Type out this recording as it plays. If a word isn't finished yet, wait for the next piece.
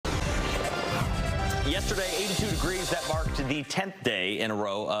Yesterday, 82 degrees. That marked the 10th day in a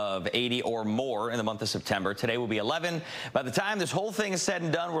row of 80 or more in the month of September. Today will be 11. By the time this whole thing is said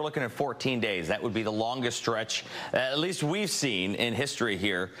and done, we're looking at 14 days. That would be the longest stretch, at least we've seen in history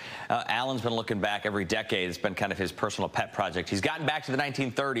here. Alan's been looking back every decade. It's been kind of his personal pet project. He's gotten back to the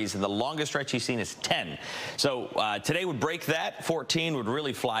 1930s, and the longest stretch he's seen is 10. So today would break that. 14 would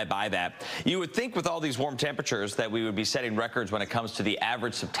really fly by that. You would think with all these warm temperatures that we would be setting records when it comes to the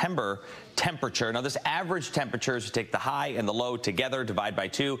average September temperature. Now, this average temperatures, you take the high and the low together, divide by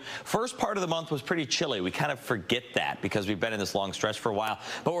 2. First part of the month was pretty chilly. We kind of forget that because we've been in this long stretch for a while,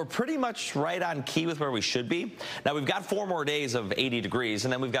 but we're pretty much right on key with where we should be. Now, we've got 4 more days of 80 degrees,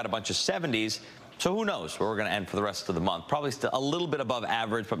 and then we've got a bunch of 70s. So who knows where we're going to end for the rest of the month. Probably still a little bit above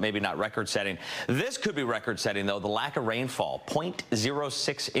average, but maybe not record-setting. This could be record-setting, though. The lack of rainfall,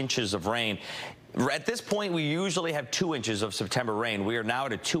 0.06 inches of rain. At this point, we usually have 2 inches of September rain. We are now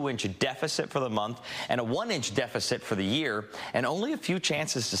at a 2-inch deficit for the month and a 1-inch deficit for the year, and only a few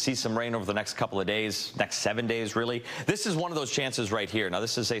chances to see some rain over the next couple of days, next 7 days, really. This is one of those chances right here. Now,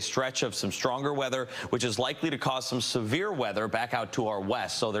 this is a stretch of some stronger weather, which is likely to cause some severe weather back out to our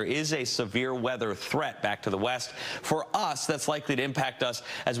west. So there is a severe weather threat back to the west. For us, that's likely to impact us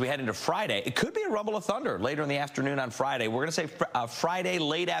as we head into Friday. It could be a rumble of thunder later in the afternoon on Friday. We're going to say Friday,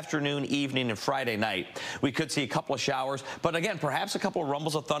 late afternoon, evening, and Friday night. We could see a couple of showers, but again, perhaps a couple of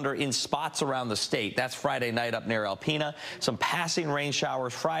rumbles of thunder in spots around the state. That's Friday night up near Alpena. Some passing rain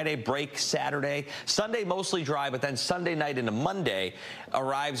showers Friday, break Saturday. Sunday mostly dry, but then Sunday night into Monday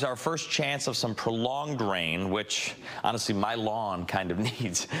arrives our first chance of some prolonged rain, which honestly my lawn kind of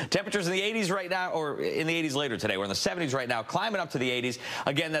needs. Temperatures in the 80s right now, or in the 80s later today. We're in the 70s right now, climbing up to the 80s.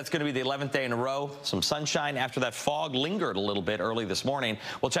 Again, that's going to be the 11th day in a row. Some sunshine after that fog lingered a little bit early this morning.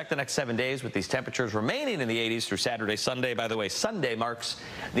 We'll check the next 7 days with these temperatures remaining in the 80s through Saturday, Sunday. By the way, Sunday marks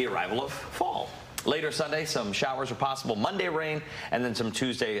the arrival of fall. Later Sunday, some showers are possible. Monday, rain, and then some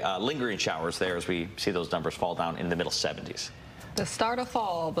Tuesday lingering showers there as we see those numbers fall down in the middle 70s. The start of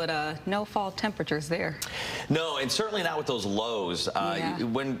fall, but no fall temperatures there. No, and certainly not with those lows.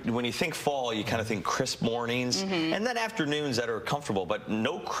 When you think fall, you kind of think crisp mornings and then afternoons that are comfortable, but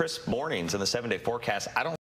no crisp mornings in the 7-day forecast. I don't